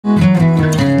Hello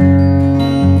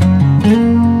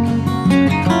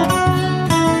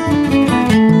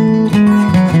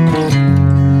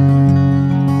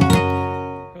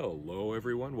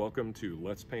everyone, welcome to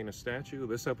Let's Paint a Statue.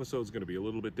 This episode is going to be a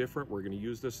little bit different. We're going to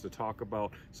use this to talk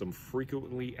about some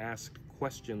frequently asked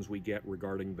questions we get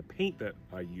regarding the paint that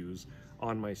I use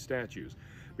on my statues.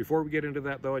 Before we get into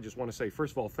that though, I just want to say,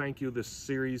 first of all, thank you. This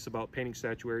series about painting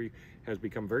statuary has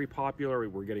become very popular.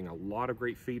 We're getting a lot of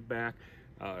great feedback.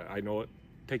 I know it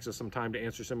takes us some time to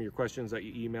answer some of your questions that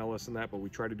you email us and that, but we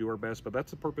try to do our best. But that's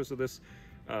the purpose of this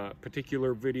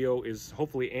particular video, is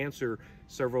hopefully answer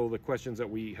several of the questions that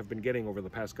we have been getting over the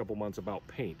past couple months about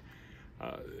paint.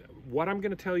 What I'm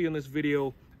going to tell you in this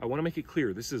video, I want to make it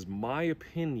clear, this is my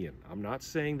opinion. I'm not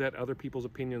saying that other people's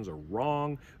opinions are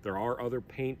wrong. There are other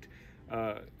paint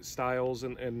styles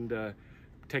and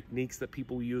techniques that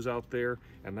people use out there,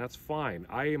 and that's fine.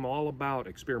 I am all about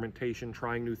experimentation,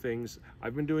 trying new things.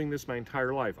 I've been doing this my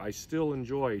entire life. I still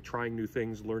enjoy trying new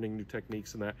things, learning new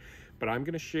techniques and that, but I'm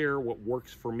going to share what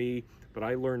works for me that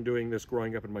I learned doing this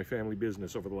growing up in my family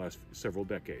business over the last several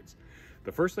decades.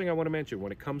 The first thing I want to mention,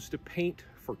 when it comes to paint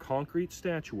for concrete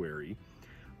statuary,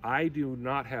 I do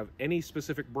not have any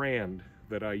specific brand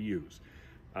that I use.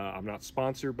 I'm not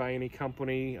sponsored by any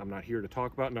company. I'm not here to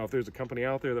talk about. Now, if there's a company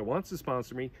out there that wants to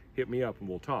sponsor me, hit me up and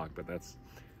we'll talk, but that's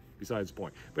besides the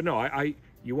point. But no,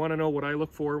 you want to know what I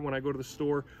look for when I go to the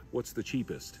store? What's the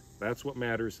cheapest? That's what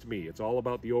matters to me. It's all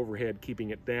about the overhead, keeping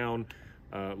it down.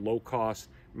 Low cost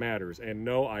matters. And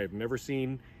no, I have never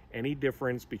seen any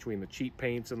difference between the cheap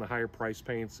paints and the higher price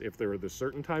paints. If they're the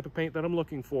certain type of paint that I'm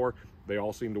looking for, they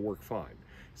all seem to work fine.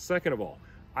 Second of all,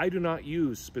 I do not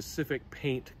use specific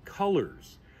paint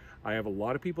colors. I have a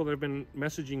lot of people that have been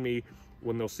messaging me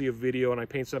when they'll see a video and I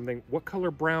paint something, what color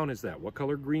brown is that? What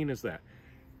color green is that?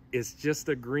 It's just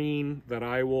a green that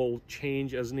I will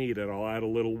change as needed. I'll add a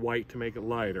little white to make it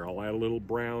lighter. I'll add a little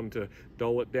brown to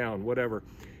dull it down, whatever.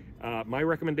 My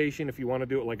recommendation, if you want to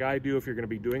do it like I do, if you're going to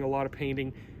be doing a lot of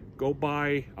painting, go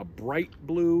buy a bright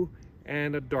blue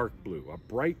and a dark blue, a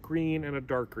bright green and a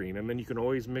dark green, and then you can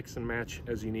always mix and match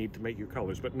as you need to make your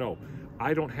colors. But no,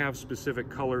 I don't have specific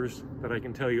colors that I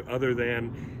can tell you other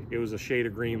than it was a shade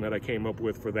of green that I came up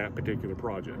with for that particular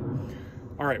project.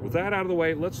 All right, with that out of the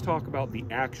way, let's talk about the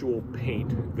actual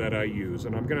paint that I use.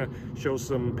 And I'm gonna show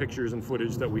some pictures and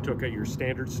footage that we took at your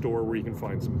standard store where you can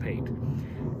find some paint.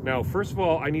 Now, first of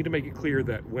all, I need to make it clear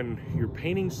that when you're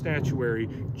painting statuary,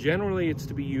 generally it's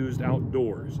to be used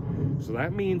outdoors. So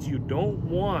that means you don't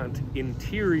want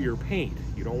interior paint.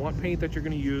 You don't want paint that you're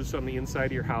going to use on the inside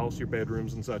of your house, your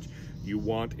bedrooms and such. You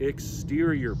want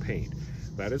exterior paint.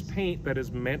 That is paint that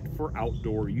is meant for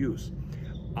outdoor use.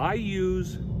 I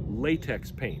use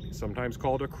latex paint, sometimes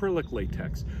called acrylic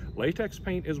latex. Latex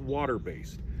paint is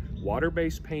water-based.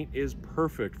 Water-based paint is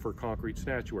perfect for concrete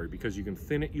statuary because you can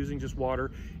thin it using just water.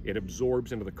 It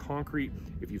absorbs into the concrete.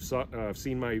 If you've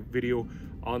seen my video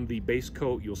on the base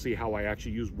coat, you'll see how I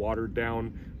actually use watered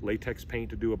down latex paint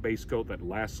to do a base coat that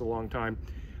lasts a long time.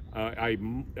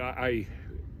 I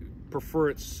prefer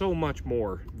it so much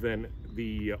more than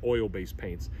the oil-based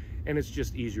paints, and it's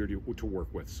just easier to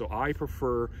work with. So I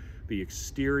prefer the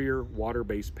exterior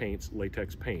water-based paints,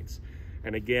 latex paints.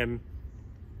 And again,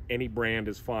 any brand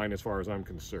is fine as far as I'm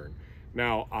concerned.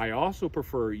 Now, I also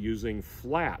prefer using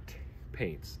flat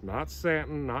paints, not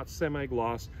satin, not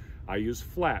semi-gloss. I use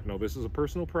flat. Now, this is a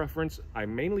personal preference. I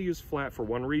mainly use flat for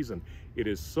one reason. It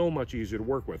is so much easier to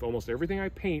work with. Almost everything I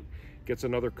paint gets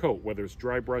another coat, whether it's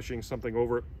dry brushing, something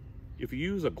over it. If you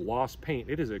use a gloss paint,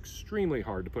 it is extremely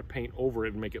hard to put paint over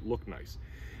it and make it look nice.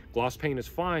 Gloss paint is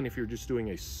fine if you're just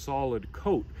doing a solid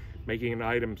coat, making an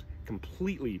item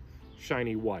completely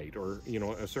shiny white or, you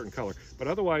know, a certain color. But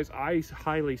otherwise, I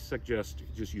highly suggest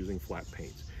just using flat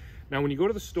paints. Now, when you go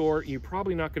to the store, you're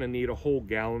probably not going to need a whole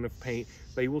gallon of paint.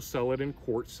 They will sell it in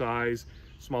quart size,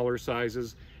 smaller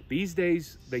sizes. These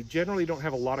days, they generally don't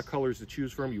have a lot of colors to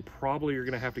choose from. You probably are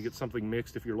going to have to get something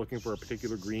mixed if you're looking for a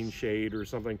particular green shade or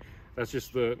something. That's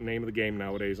just the name of the game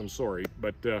nowadays. I'm sorry,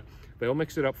 but they'll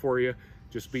mix it up for you.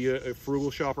 Just be a frugal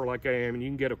shopper like I am, and you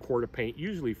can get a quart of paint,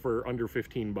 usually for under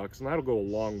 15 bucks, and that'll go a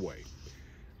long way.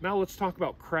 Now let's talk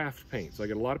about craft paints. I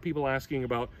get a lot of people asking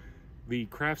about the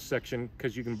craft section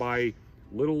because you can buy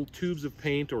little tubes of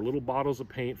paint or little bottles of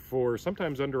paint for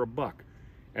sometimes under $1.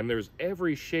 And there's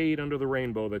every shade under the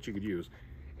rainbow that you could use.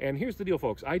 And here's the deal,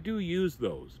 folks. I do use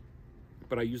those,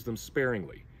 but I use them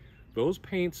sparingly. Those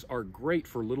paints are great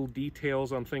for little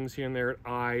details on things here and there,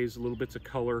 eyes, little bits of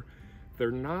color. They're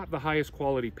not the highest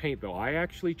quality paint though. I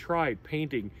actually tried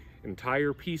painting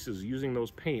entire pieces using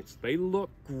those paints. They look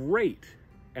great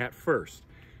at first,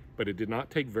 but it did not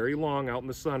take very long out in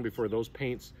the sun before those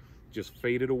paints just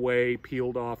faded away,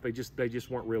 peeled off. They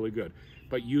just weren't really good.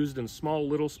 But used in small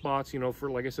little spots, you know, for,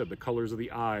 like I said, the colors of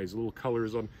the eyes, little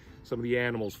colors on some of the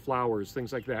animals, flowers,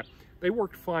 things like that, they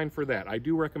worked fine for that. I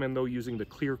do recommend, though, using the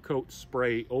clear coat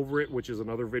spray over it, which is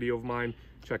another video of mine.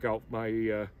 Check out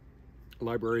my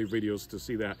library videos to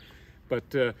see that.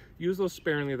 But use those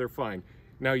sparingly, they're fine.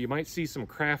 Now, you might see some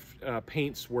craft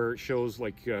paints where it shows,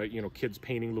 like, you know, kids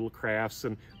painting little crafts,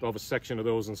 and they'll have a section of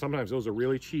those, and sometimes those are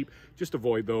really cheap. Just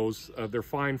avoid those. They're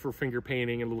fine for finger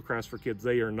painting and little crafts for kids.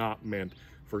 They are not meant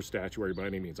for statuary by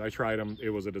any means. I tried them.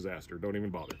 It was a disaster. Don't even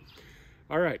bother.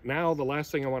 All right, now the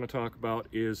last thing I want to talk about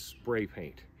is spray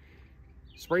paint.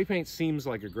 Spray paint seems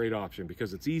like a great option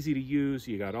because it's easy to use.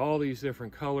 You got all these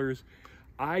different colors.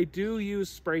 I do use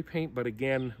spray paint, but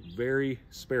again, very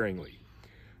sparingly.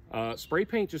 Spray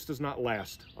paint just does not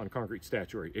last on concrete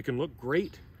statuary. It can look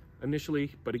great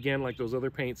initially, but again, like those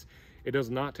other paints, it does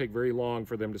not take very long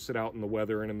for them to sit out in the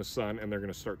weather and in the sun, and they're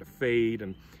going to start to fade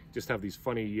and just have these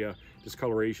funny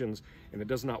discolorations, and it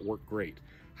does not work great.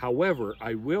 However,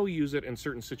 I will use it in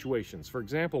certain situations. For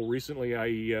example, recently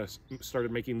I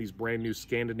started making these brand new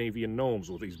Scandinavian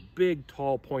gnomes with these big,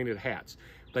 tall, pointed hats.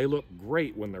 They look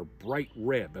great when they're bright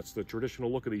red. That's the traditional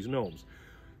look of these gnomes.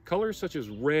 Colors such as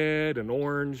red and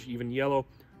orange, even yellow,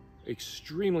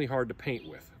 extremely hard to paint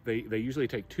with. They usually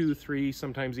take 2, 3,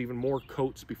 sometimes even more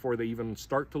coats before they even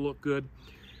start to look good.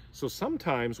 So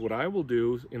sometimes what I will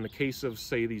do in the case of,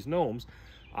 say, these gnomes,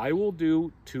 I will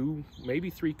do 2, maybe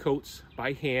 3 coats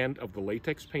by hand of the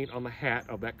latex paint on the hat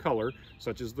of that color,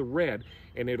 such as the red,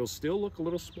 and it'll still look a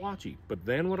little splotchy. But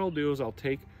then what I'll do is I'll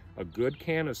take a good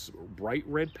can of bright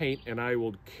red paint and I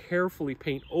will carefully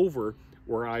paint over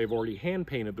where I have already hand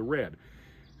painted the red.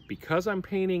 Because I'm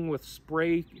painting with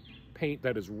spray paint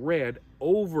that is red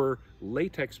over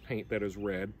latex paint that is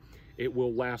red, it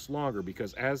will last longer,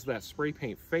 because as that spray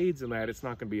paint fades in that, it's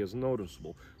not going to be as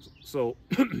noticeable. So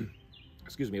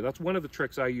excuse me, that's one of the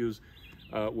tricks I use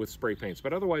with spray paints,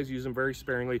 but otherwise use them very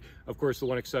sparingly. Of course, the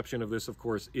one exception of this, of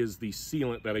course, is the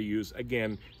sealant that I use.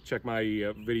 Again, check my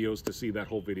videos to see that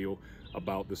whole video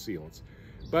about the sealants.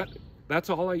 But that's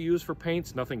all I use for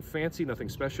paints. Nothing fancy, nothing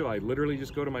special. I literally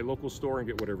just go to my local store and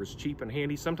get whatever's cheap and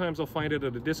handy. Sometimes I'll find it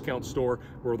at a discount store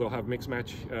where they'll have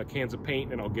mix-match cans of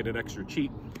paint, and I'll get it extra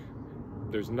cheap.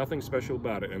 There's nothing special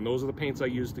about it, and those are the paints I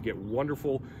use to get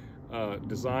wonderful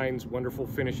designs, wonderful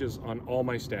finishes on all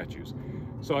my statues.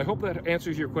 So I hope that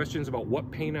answers your questions about what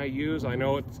paint I use. I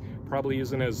know it probably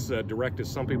isn't as direct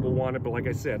as some people want it, but like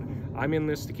I said, I'm in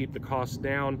this to keep the costs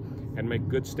down and make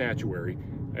good statuary.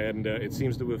 And it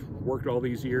seems to have worked all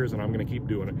these years, and I'm going to keep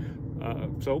doing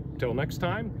it. So till next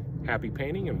time, happy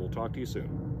painting, and we'll talk to you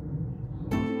soon.